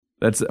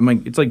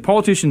It's like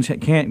politicians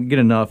can't get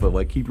enough of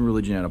like keeping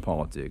religion out of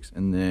politics,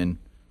 and then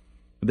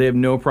they have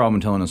no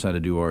problem telling us how to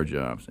do our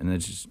jobs, and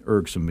it's just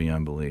irksome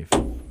beyond belief.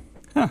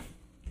 Huh.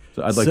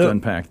 So I'd like to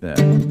unpack that.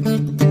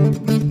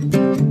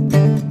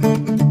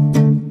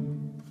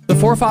 The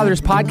Forefathers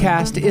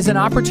Podcast is an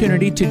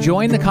opportunity to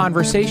join the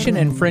conversation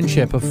and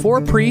friendship of 4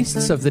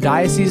 priests of the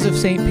Diocese of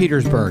St.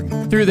 Petersburg.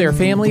 Through their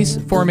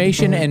families,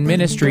 formation, and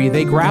ministry,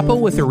 they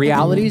grapple with the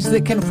realities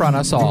that confront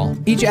us all.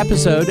 Each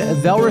episode,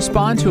 they'll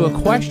respond to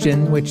a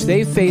question which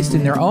they've faced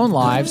in their own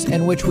lives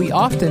and which we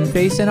often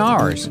face in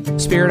ours.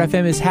 Spirit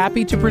FM is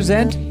happy to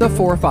present the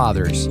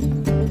Forefathers.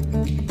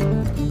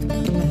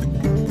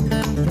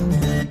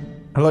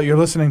 Hello, you're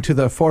listening to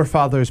the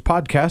Forefathers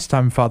Podcast.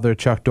 I'm Father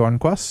Chuck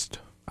Dornquist.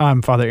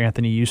 I'm Father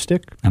Anthony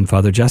Eustick. I'm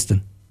Father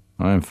Justin.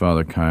 I'm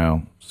Father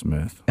Kyle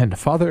Smith. And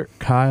Father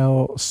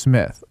Kyle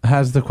Smith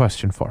has the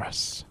question for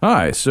us.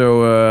 Hi.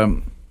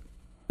 So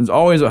there's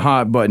always a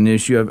hot button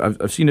issue.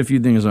 I've seen a few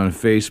things on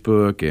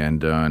Facebook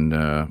and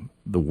on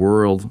the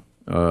world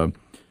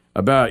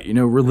about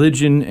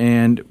religion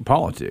and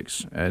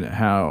politics, and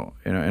how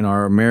in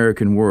our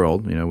American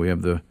world we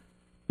have the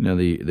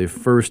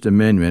First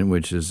Amendment,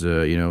 which is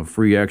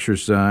free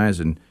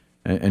exercise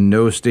and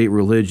no state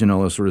religion,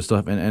 all that sort of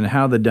stuff, and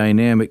how the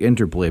dynamic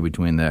interplay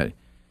between that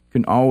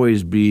can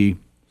always be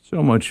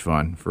so much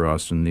fun for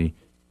us in the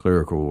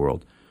clerical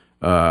world.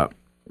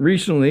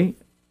 Recently,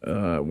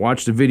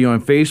 watched a video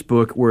on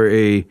Facebook where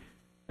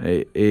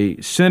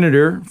a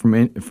senator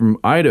from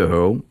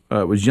Idaho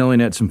was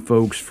yelling at some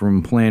folks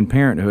from Planned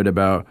Parenthood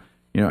about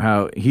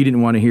how he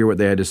didn't want to hear what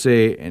they had to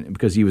say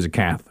because he was a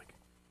Catholic,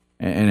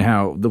 and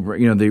how the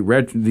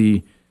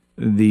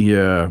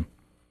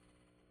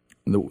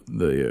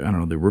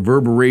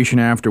reverberation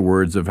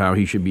afterwards of how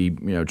he should be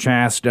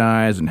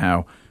chastised, and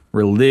how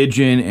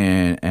religion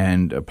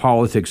and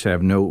politics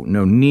have no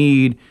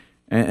need,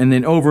 and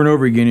then over and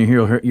over again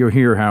you'll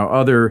hear how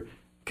other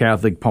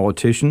Catholic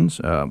politicians,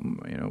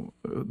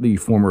 the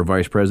former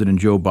Vice President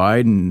Joe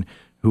Biden,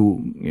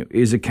 who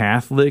is a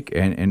Catholic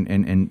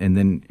and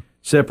then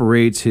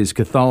separates his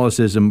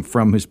Catholicism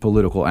from his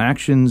political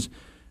actions.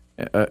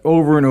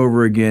 Over and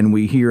over again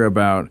we hear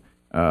about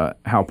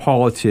how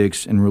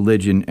politics and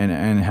religion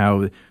and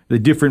how the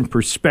different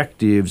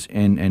perspectives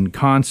and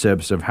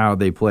concepts of how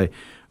they play.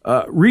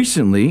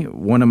 Recently,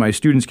 one of my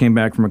students came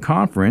back from a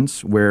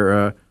conference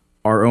where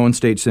our own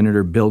state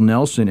senator Bill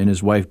Nelson and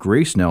his wife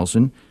Grace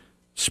Nelson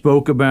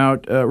spoke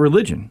about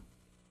religion.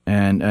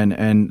 And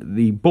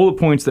the bullet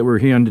points that were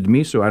handed to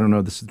me, so I don't know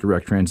if this is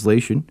direct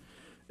translation,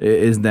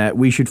 is that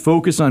we should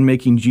focus on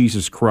making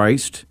Jesus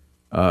Christ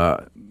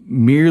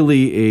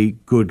merely a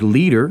good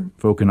leader,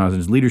 focusing on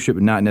his leadership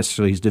and not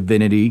necessarily his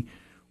divinity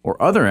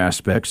or other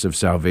aspects of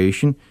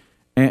salvation.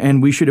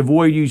 And we should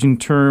avoid using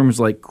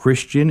terms like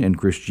Christian and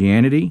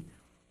Christianity.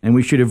 And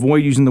we should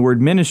avoid using the word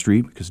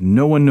ministry because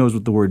no one knows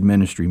what the word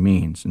ministry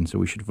means. And so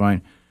we should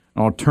find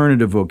an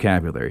alternative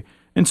vocabulary.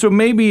 And so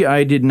maybe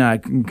I did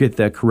not get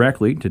that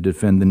correctly to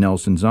defend the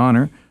Nelson's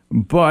honor,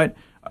 but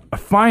I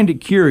find it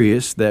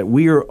curious that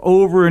we are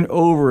over and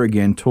over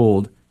again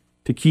told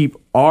to keep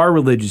our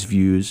religious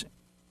views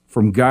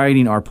from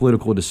guiding our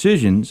political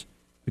decisions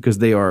because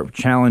they are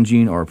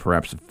challenging or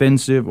perhaps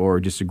offensive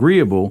or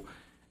disagreeable.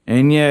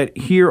 And yet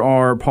here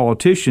are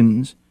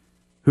politicians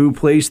who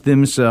place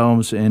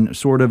themselves in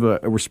sort of a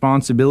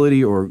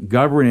responsibility or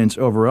governance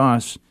over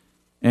us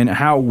and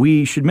how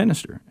we should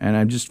minister. And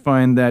I just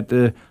find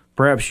that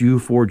perhaps you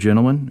 4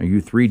 gentlemen, or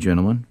you 3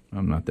 gentlemen,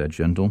 I'm not that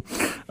gentle,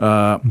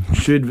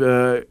 should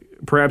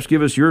perhaps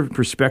give us your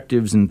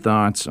perspectives and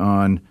thoughts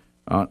on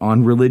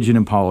religion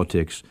and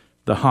politics,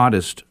 the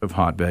hottest of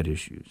hotbed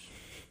issues.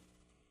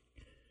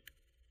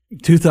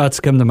 2 thoughts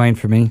come to mind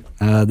for me.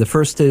 The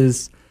first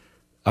is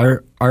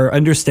our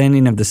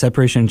understanding of the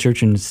separation of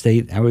church and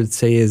state, I would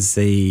say, is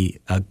a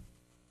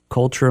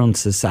cultural and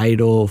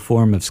societal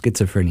form of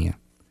schizophrenia.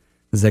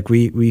 It's like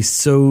we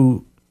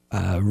so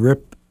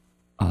rip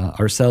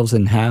ourselves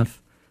in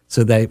half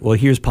so that, well,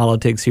 here's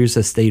politics, here's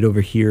the state over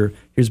here,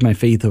 here's my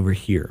faith over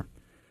here,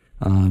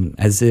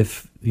 as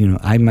if,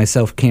 I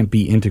myself can't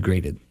be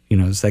integrated.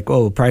 It's like,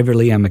 oh,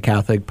 privately I'm a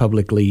Catholic,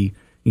 publicly,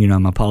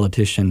 I'm a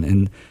politician.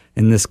 And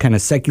in this kind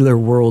of secular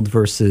world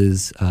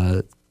versus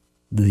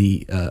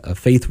the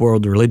faith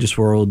world, the religious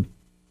world,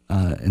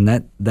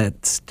 and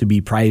that's to be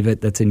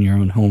private, that's in your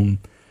own home,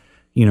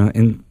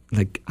 and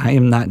like I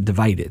am not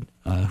divided.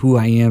 Who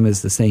I am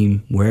is the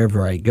same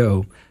wherever I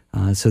go.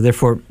 So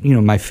therefore,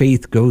 my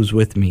faith goes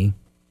with me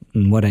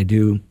in what I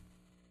do.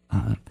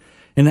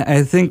 And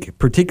I think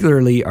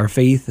particularly our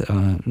faith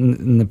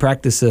in the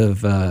practice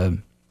of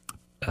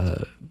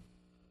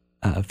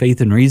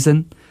faith and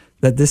reason,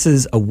 that this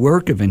is a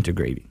work of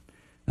integrating.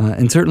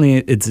 And certainly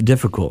it's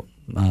difficult,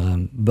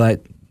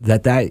 but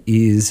that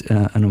is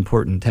an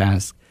important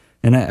task.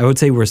 And I would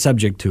say we're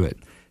subject to it.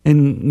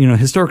 And,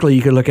 historically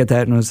you could look at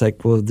that and it's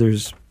like, well,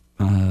 there's,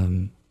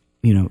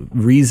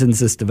 reasons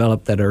this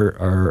developed that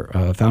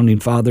our founding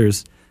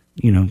fathers,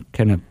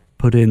 kind of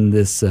put in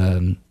this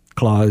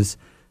clause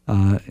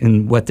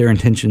in what their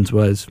intentions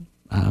was.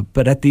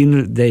 But at the end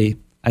of the day,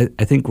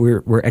 I think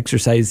we're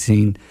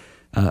exercising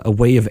a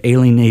way of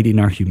alienating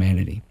our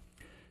humanity.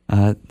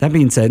 That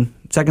being said,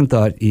 second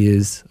thought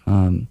is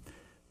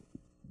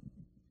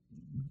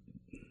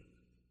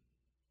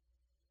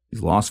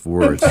he's lost for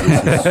words.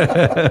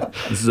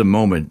 This is a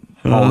moment.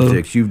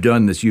 Politics. You've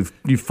done this. You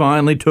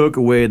finally took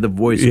away the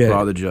voice of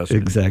Father Justin.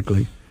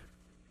 Exactly.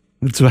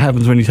 That's what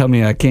happens when you tell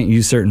me I can't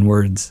use certain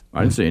words.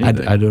 I didn't say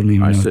anything. I don't even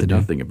know what to do. I said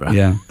nothing about it.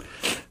 Yeah.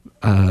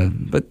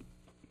 But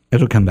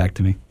it'll come back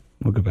to me.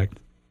 We'll go back.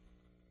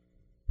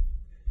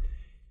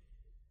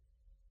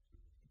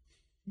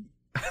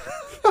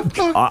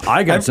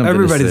 I got something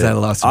Everybody's to say. at a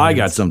loss for I words.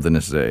 got something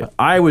to say.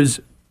 I was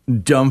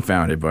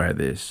dumbfounded by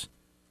this.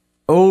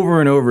 Over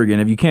and over again,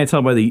 if you can't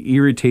tell by the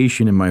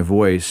irritation in my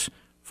voice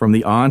from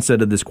the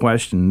onset of this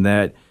question,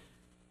 that,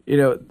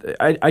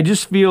 I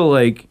just feel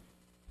like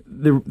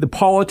the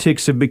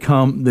politics have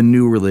become the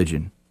new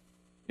religion.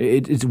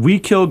 It's we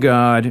kill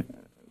God.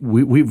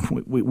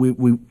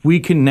 We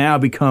can now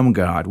become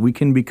God. We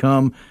can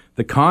become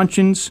the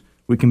conscience.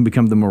 We can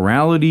become the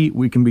morality.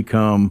 We can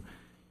become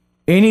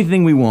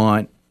anything we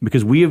want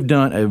because we have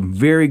done a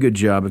very good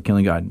job of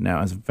killing God.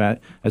 Now,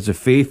 as a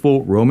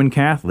faithful Roman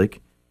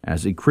Catholic,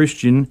 as a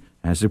Christian,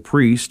 as a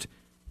priest,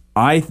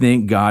 I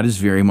think God is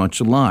very much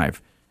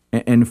alive.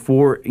 And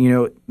for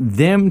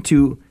them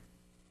to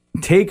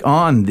take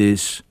on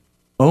this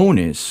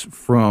onus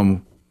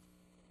from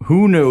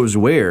who knows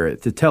where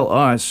to tell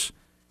us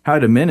how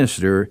to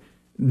minister,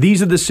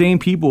 these are the same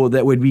people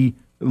that would be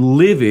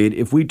livid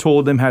if we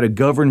told them how to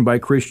govern by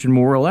Christian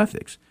moral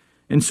ethics.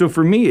 And so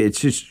for me, it's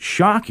just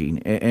shocking.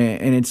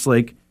 And it's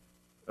like,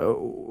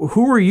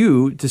 who are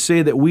you to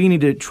say that we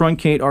need to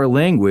truncate our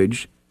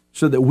language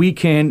so that we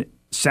can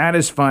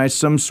satisfy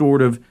some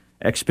sort of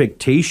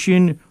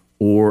expectation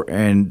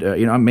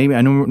maybe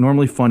I'm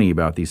normally funny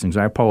about these things.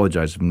 I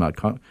apologize if I'm not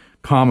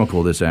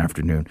comical this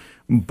afternoon.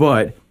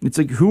 But it's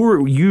like, who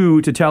are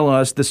you to tell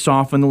us to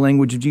soften the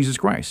language of Jesus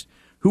Christ?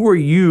 Who are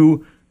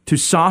you to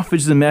soften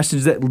the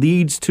message that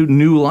leads to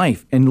new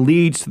life and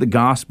leads to the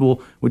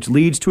gospel, which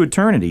leads to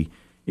eternity?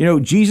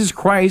 Jesus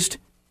Christ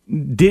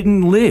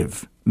didn't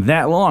live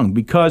that long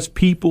because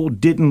people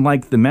didn't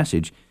like the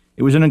message.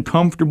 It was an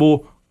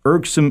uncomfortable,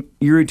 irksome,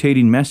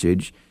 irritating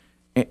message.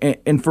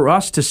 And for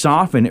us to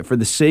soften it for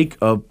the sake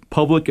of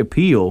public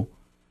appeal,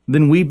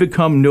 then we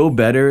become no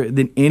better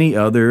than any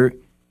other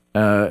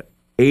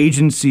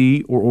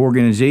agency or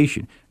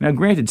organization. Now,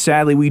 granted,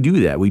 sadly, we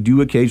do that. We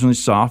do occasionally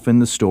soften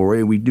the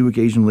story. We do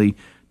occasionally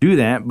do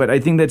that. But I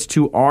think that's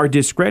to our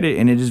discredit,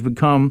 and it has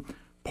become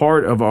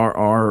part of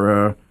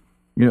our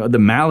the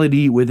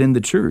malady within the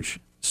church.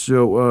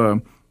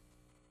 So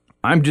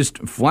I'm just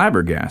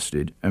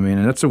flabbergasted. I mean,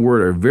 and that's a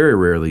word I very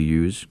rarely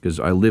use because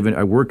I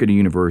work at a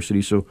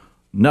university, so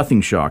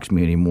nothing shocks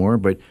me anymore.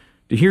 But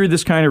to hear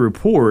this kind of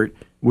report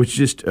was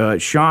just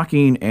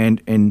shocking,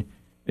 and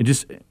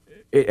it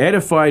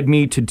edified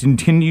me to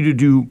continue to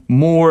do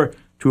more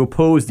to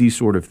oppose these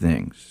sort of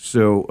things.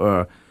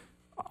 So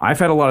I've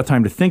had a lot of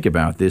time to think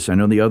about this. I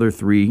know the other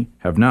three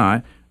have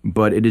not,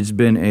 but it has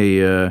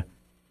been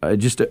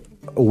just a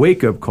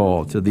wake-up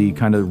call to the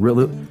kind of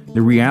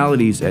the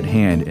realities at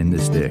hand in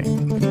this day.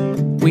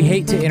 We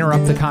hate to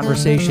interrupt the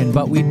conversation,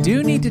 but we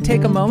do need to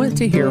take a moment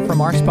to hear from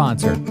our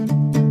sponsor.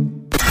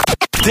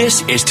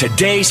 This is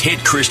today's hit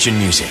Christian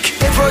music.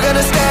 If we're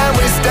gonna stand,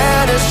 we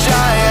stand as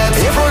giants.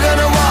 If we're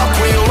gonna walk,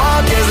 we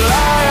walk as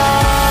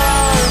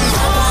lions.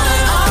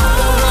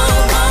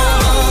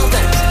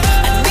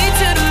 I need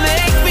you to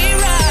make me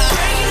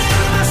right.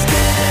 My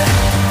skin,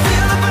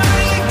 feel the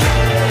burning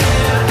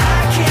again.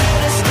 I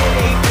can't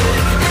escape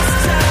it.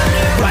 It's time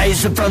to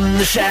rise up from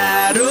the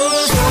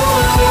shadows.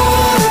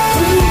 Because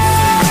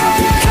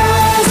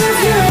of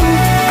you.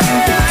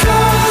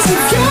 Because of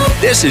you.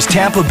 This is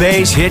Tampa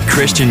Bay's hit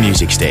Christian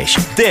music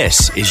station.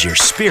 This is your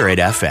Spirit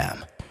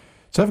FM.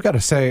 So I've got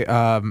to say,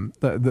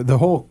 the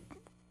whole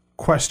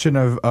question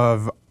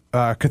of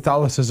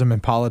Catholicism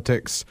and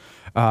politics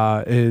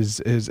is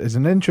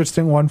an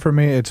interesting one for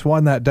me. It's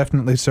one that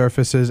definitely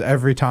surfaces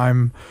every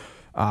time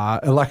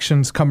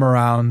elections come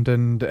around,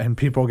 and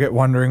people get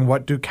wondering,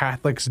 what do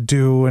Catholics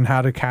do, and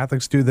how do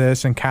Catholics do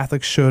this, and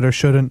Catholics should or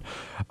shouldn't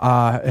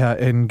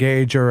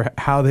engage, or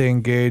how they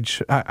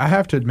engage. I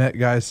have to admit,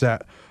 guys,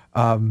 that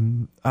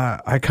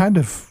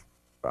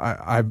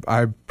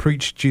I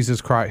preach Jesus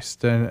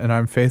Christ, and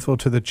I'm faithful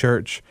to the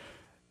church,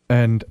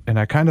 and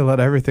I kind of let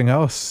everything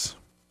else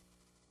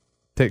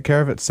take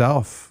care of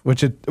itself,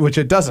 which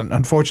it doesn't,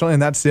 unfortunately.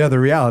 And that's the other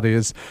reality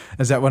is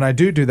that when I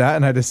do that,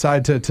 and I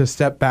decide to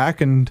step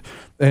back and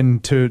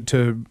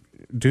to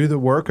do the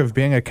work of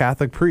being a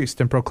Catholic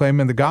priest and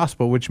proclaiming the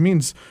gospel, which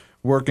means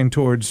working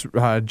towards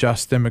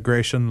just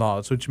immigration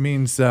laws, which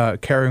means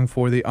caring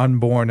for the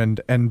unborn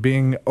and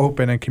being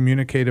open and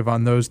communicative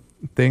on those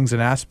things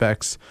and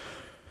aspects.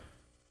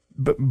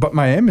 But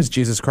my aim is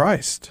Jesus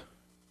Christ.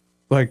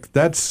 Like,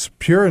 that's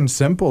pure and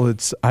simple.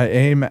 I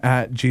aim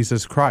at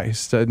Jesus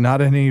Christ, not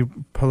any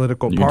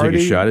political party. You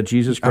take a shot at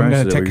Jesus Christ? I'm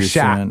going to take a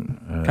shot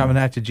coming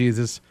at you,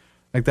 Jesus.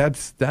 Like,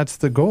 that's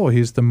the goal.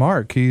 He's the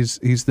mark. He's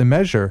the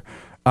measure.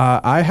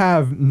 I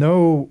have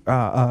no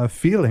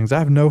feelings. I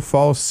have no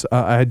false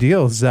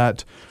ideals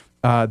that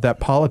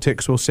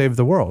politics will save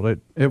the world.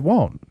 It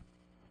won't.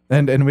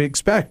 And we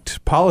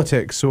expect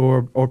politics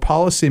or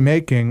policy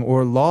making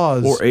or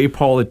laws Or a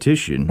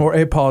politician.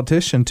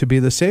 to be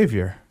the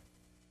savior.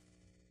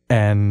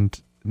 And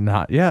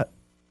not yet.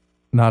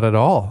 Not at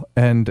all.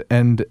 And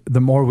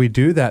the more we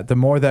do that, the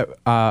more that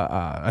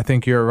I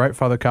think you're right,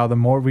 Father Kyle, the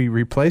more we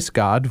replace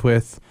God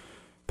with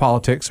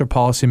politics or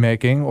policy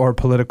making or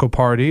political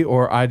party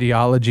or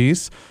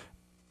ideologies,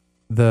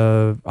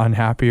 the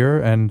unhappier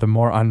and the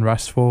more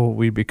unrestful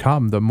we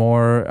become, the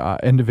more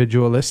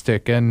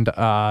individualistic and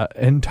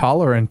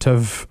intolerant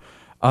of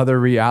other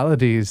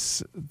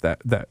realities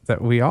that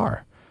we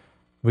are.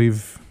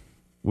 We've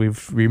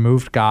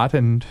removed God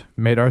and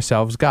made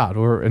ourselves God.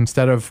 Or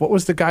instead of, what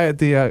was the guy at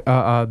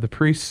the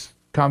priest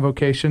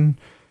convocation?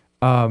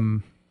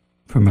 From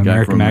Guy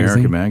American from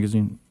Magazine. American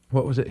Magazine.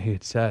 What was it he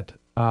had said?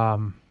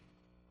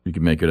 You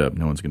can make it up.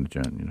 No one's going to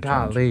challenge.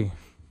 Golly.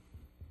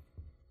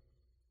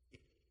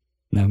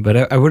 No,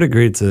 but I would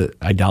agree it's a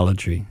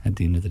idolatry at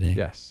the end of the day.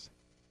 Yes.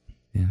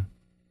 Yeah.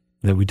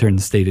 That we turn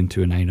the state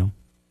into an idol.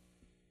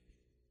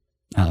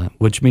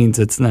 Which means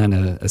it's not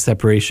a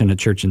separation of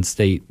church and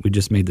state. We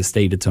just made the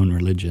state its own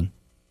religion.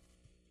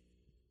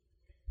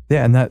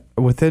 Yeah, and that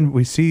within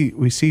we see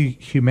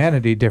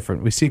humanity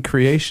different. We see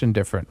creation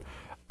different.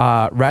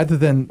 Rather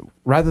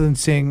than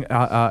seeing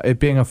it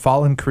being a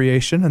fallen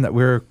creation and that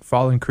we're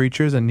fallen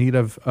creatures in need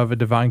of a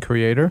divine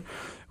creator,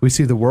 we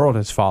see the world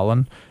as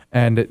fallen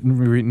and it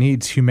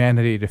needs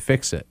humanity to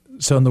fix it.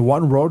 So in the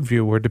one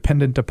worldview, we're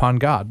dependent upon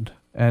God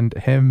and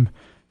Him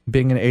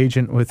being an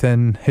agent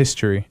within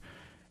history,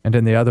 and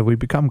in the other, we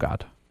become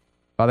God.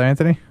 Father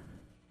Anthony?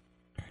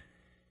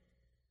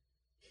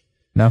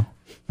 No,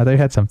 I thought you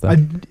had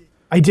something.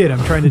 I did.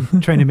 I'm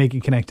trying to make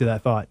you connect to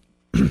that thought.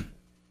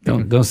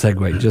 Don't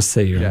segue. Just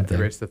say your own thing.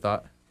 erase the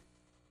thought.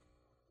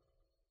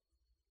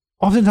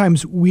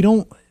 Oftentimes we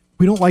don't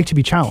like to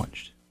be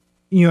challenged,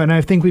 and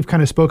I think we've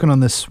kind of spoken on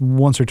this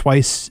once or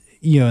twice,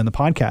 in the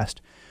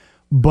podcast.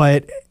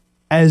 But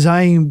as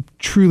I'm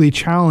truly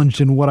challenged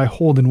in what I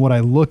hold and what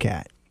I look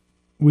at,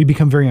 we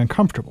become very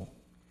uncomfortable.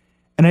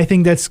 And I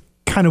think that's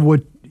kind of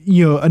what,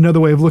 another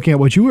way of looking at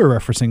what you were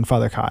referencing,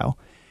 Father Kyle,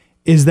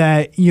 is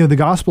that, the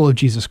gospel of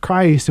Jesus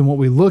Christ and what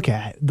we look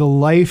at, the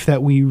life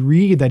that we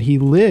read that he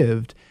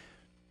lived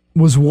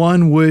was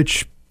one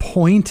which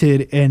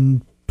pointed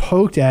and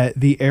poked at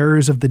the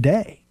errors of the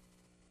day.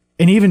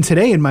 And even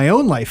today in my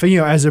own life,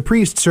 as a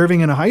priest serving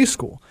in a high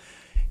school,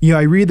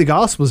 I read the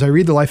Gospels, I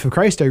read the life of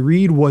Christ, I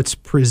read what's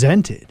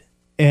presented.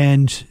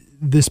 And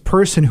this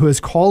person who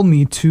has called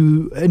me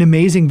to an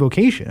amazing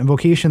vocation, a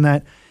vocation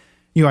that,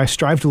 I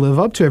strive to live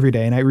up to every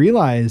day. And I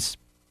realize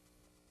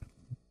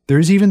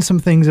there's even some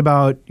things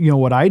about,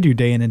 what I do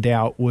day in and day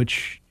out,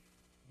 which,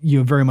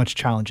 very much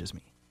challenges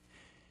me.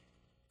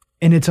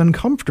 And it's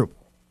uncomfortable.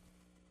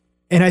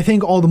 And I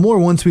think all the more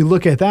once we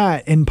look at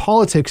that in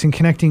politics and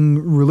connecting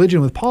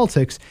religion with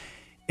politics,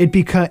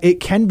 it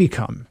can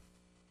become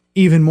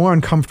even more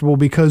uncomfortable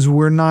because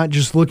we're not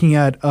just looking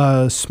at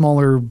a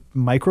smaller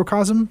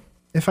microcosm,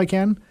 if I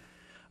can,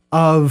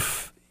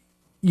 of,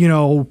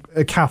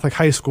 a Catholic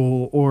high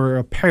school or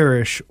a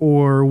parish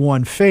or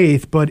one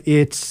faith, but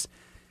it's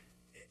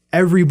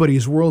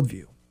everybody's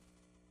worldview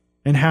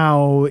and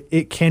how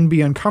it can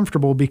be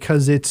uncomfortable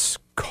because it's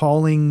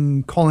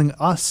calling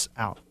us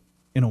out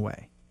in a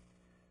way.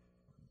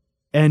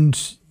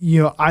 And,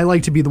 I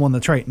like to be the one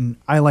that's right. And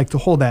I like to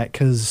hold that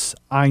because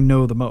I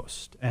know the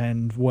most.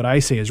 And what I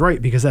say is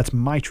right because that's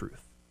my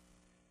truth.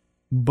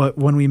 But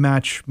when we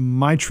match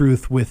my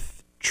truth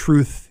with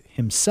truth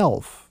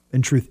himself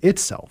and truth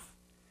itself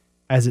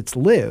as it's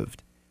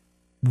lived,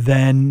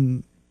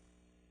 then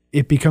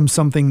it becomes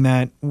something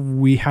that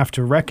we have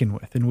to reckon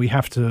with and we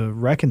have to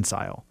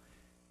reconcile.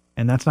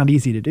 And that's not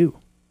easy to do.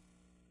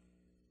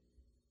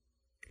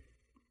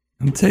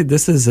 I'd say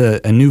this is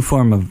a new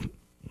form of,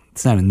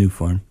 it's not a new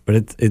form, but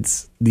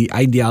it's the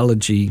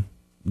idolatry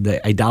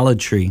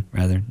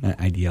rather,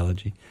 not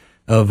ideology,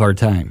 of our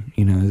time,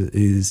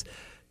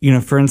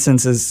 for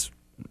instance, is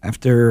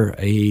after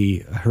a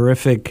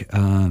horrific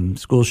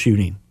school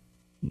shooting,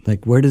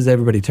 like where does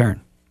everybody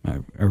turn?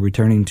 Are we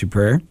turning to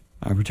prayer?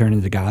 Are we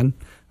turning to God?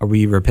 Are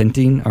we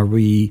repenting? Are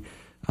we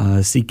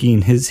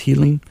seeking his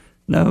healing?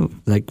 No,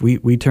 like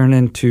we turn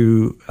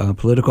into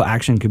political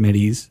action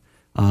committees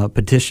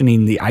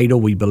petitioning the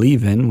idol we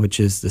believe in, which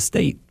is the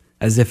state,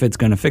 as if it's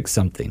going to fix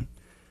something.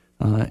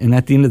 And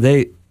at the end of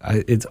the day,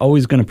 it's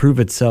always going to prove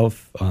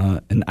itself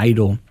an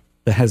idol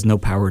that has no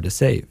power to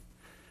save.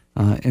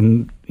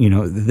 And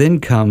then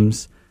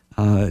comes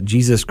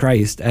Jesus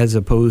Christ as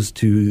opposed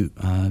to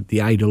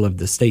the idol of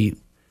the state.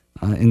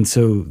 And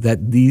so that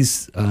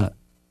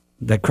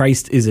that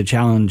Christ is a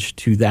challenge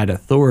to that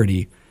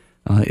authority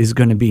is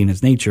going to be in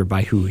his nature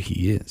by who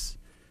he is.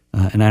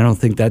 And I don't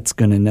think that's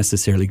going to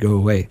necessarily go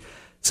away.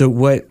 So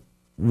what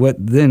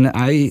then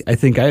I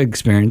think I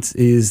experience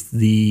is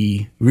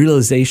the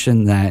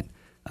realization that,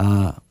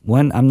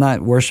 one, I'm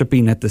not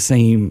worshiping at the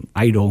same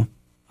idol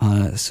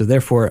So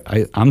therefore,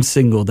 I'm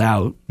singled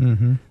out,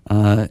 and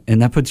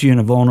that puts you in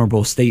a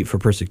vulnerable state for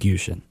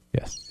persecution.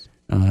 Yes.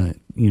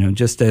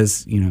 Just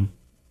as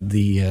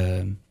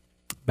the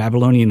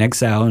Babylonian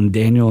exile and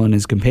Daniel and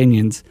his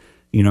companions,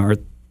 are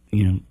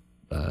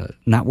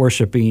not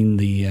worshiping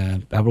the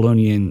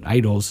Babylonian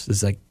idols.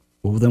 Is like,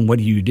 well, then what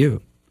do? You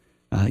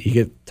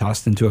get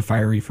tossed into a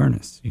fiery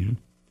furnace.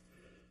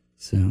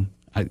 So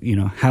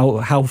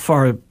how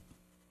far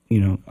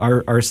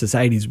our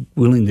society's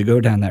willing to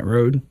go down that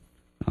road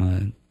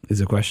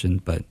is a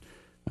question, but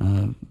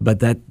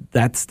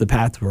that's the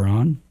path we're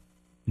on.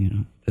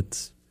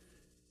 That's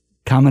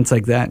comments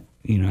like that.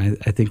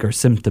 I think are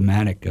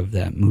symptomatic of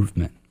that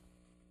movement.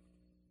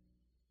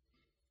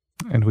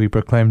 And we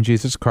proclaim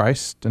Jesus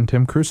Christ and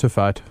Him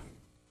crucified.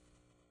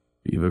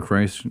 Viva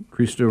Christ,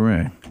 Cristo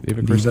Rey.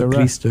 Viva Cristo Rey.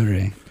 Cristo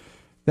Rey.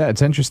 Yeah,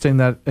 it's interesting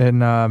that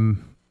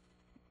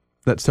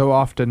that so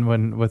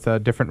often with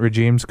different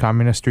regimes,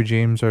 communist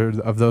regimes or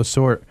of those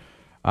sort,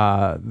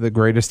 the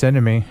greatest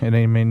enemy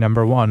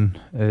number one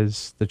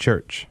is the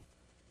church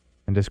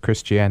and is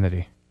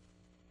Christianity.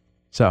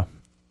 So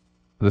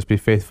let's be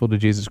faithful to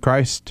Jesus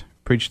Christ,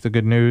 preach the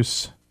good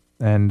news,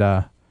 and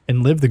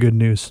live the good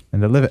news.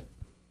 And to live it.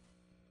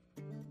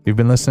 You've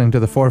been listening to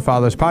the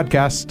Forefathers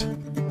Podcast.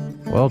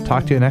 We'll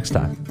talk to you next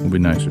time. We'll be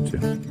nicer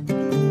too.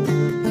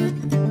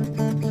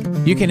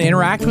 You can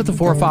interact with the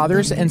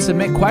Forefathers and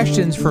submit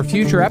questions for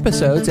future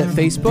episodes at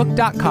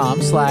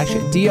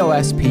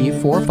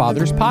facebook.com/DOSP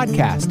Forefathers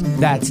Podcast.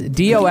 That's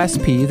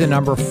DOSP, the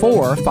number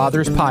 4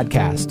 Fathers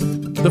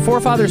Podcast. The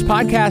Forefathers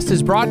Podcast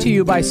is brought to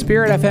you by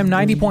Spirit FM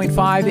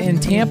 90.5 in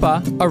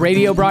Tampa, a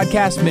radio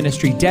broadcast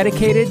ministry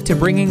dedicated to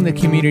bringing the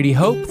community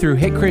hope through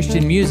hit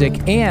Christian music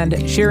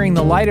and sharing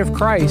the light of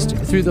Christ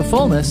through the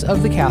fullness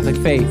of the Catholic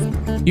faith.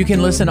 You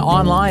can listen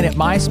online at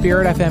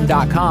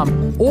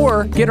myspiritfm.com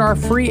or get our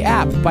free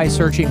app by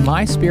searching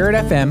My Spirit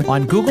FM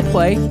on Google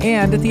Play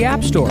and at the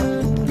App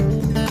Store.